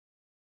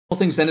All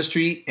things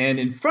dentistry, and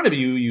in front of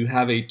you, you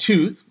have a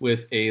tooth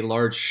with a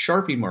large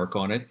Sharpie mark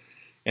on it.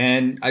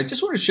 And I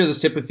just want to share this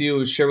tip with you. It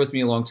was shared with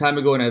me a long time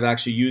ago, and I've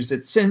actually used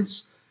it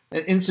since.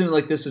 An incident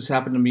like this has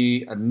happened to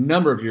me a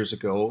number of years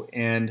ago,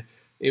 and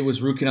it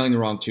was root canaling the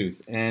wrong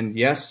tooth. And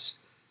yes,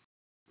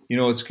 you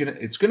know, it's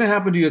gonna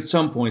happen to you at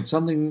some point.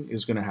 Something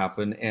is gonna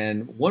happen,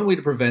 and one way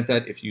to prevent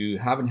that, if you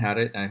haven't had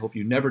it, and I hope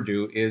you never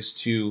do, is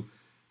to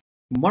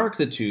mark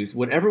the tooth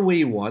whatever way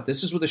you want.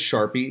 This is with a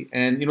Sharpie,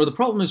 and you know the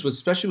problem is,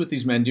 especially with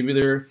these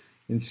mandibular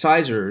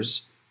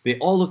incisors, they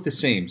all look the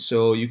same.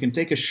 So you can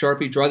take a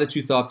Sharpie, dry the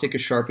tooth off, take a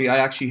Sharpie. I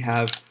actually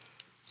have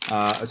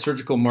a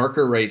surgical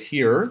marker right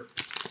here,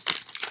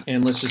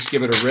 and let's just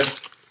give it a rip.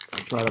 I'll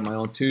try it on my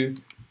own tooth.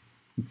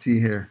 Let's see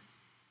here.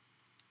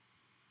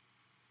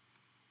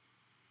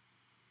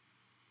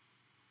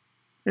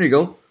 There you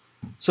go.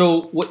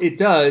 So what it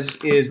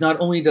does is, not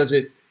only does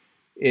it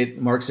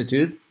marks the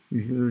tooth,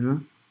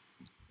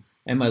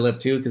 and my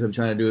left tooth, because I'm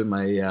trying to do it in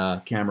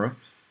my camera.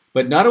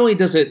 But not only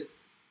does it,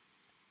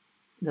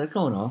 not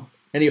going off.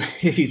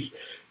 Anyways,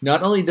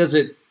 not only does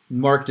it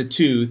mark the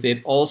tooth,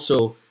 it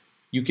also,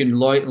 you can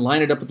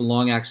line it up with the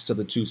long axis of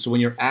the tooth. So when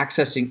you're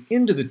accessing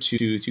into the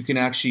tooth, you can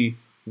actually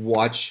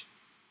watch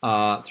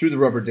through the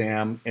rubber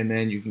dam, and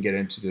then you can get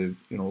into the,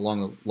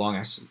 along the long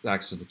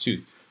axis of the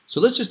tooth.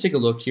 So let's just take a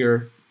look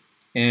here.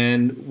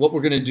 And what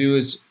we're going to do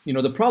is,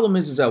 the problem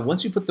is that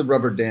once you put the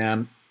rubber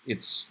dam,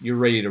 you're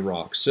ready to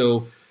rock.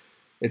 So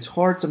it's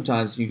hard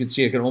sometimes. You can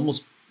see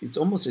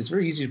it's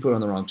very easy to put on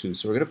the wrong tooth.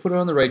 So we're going to put it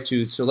on the right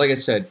tooth. So like I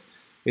said,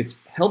 it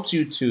helps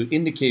you to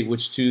indicate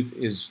which tooth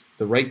is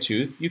the right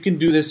tooth. You can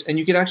do this, and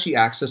you can actually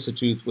access the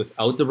tooth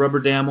without the rubber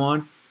dam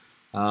on.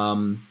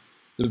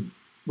 The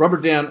rubber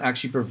dam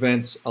actually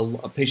prevents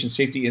a patient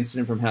safety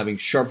incident from having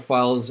sharp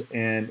files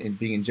and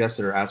being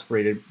ingested or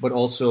aspirated, but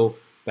also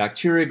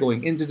bacteria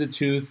going into the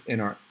tooth and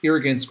our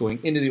irritants going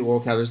into the oral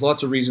cavity. There's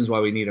lots of reasons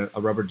why we need a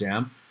rubber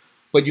dam.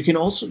 But you can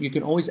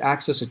always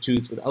access a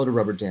tooth without a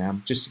rubber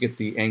dam just to get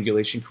the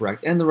angulation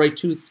correct and the right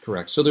tooth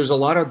correct. So there's a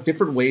lot of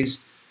different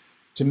ways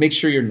to make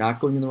sure you're not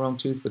going in the wrong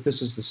tooth, but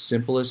this is the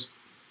simplest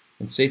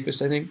and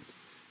safest, I think.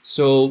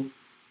 So,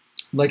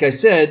 like I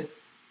said,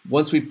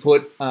 once we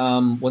put a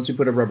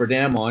rubber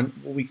dam on,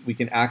 we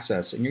can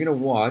access. And you're going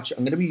to watch.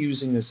 I'm going to be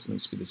using this. Let me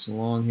speed this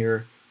along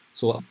here.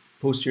 So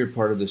posterior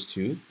part of this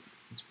tooth.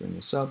 Let's bring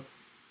this up.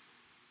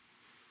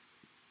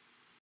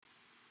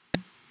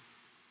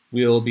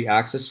 We'll be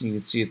accessing, you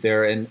can see it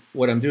there, and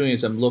what I'm doing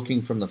is I'm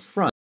looking from the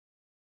front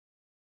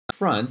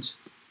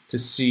to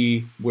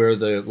see where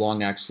the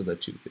long axis of the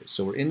tooth is.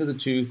 So we're into the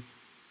tooth.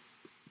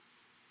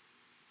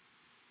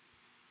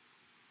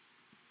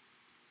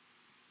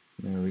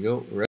 There we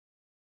go. We're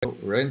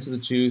right into the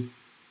tooth.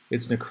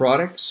 It's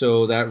necrotic,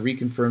 so that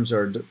reconfirms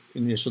our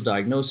initial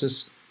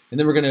diagnosis. And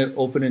then we're going to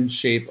open and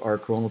shape our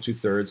coronal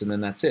 2/3, and then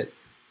that's it.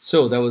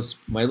 So that was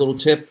my little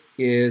tip,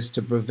 is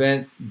to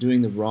prevent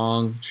doing the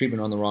wrong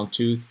treatment on the wrong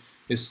tooth,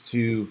 is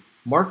to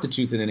mark the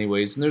tooth in any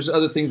ways. And there's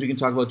other things we can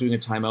talk about doing a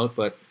timeout,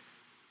 but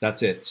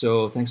that's it.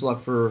 So thanks a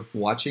lot for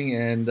watching,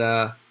 and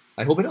I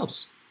hope it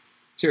helps.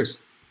 Cheers.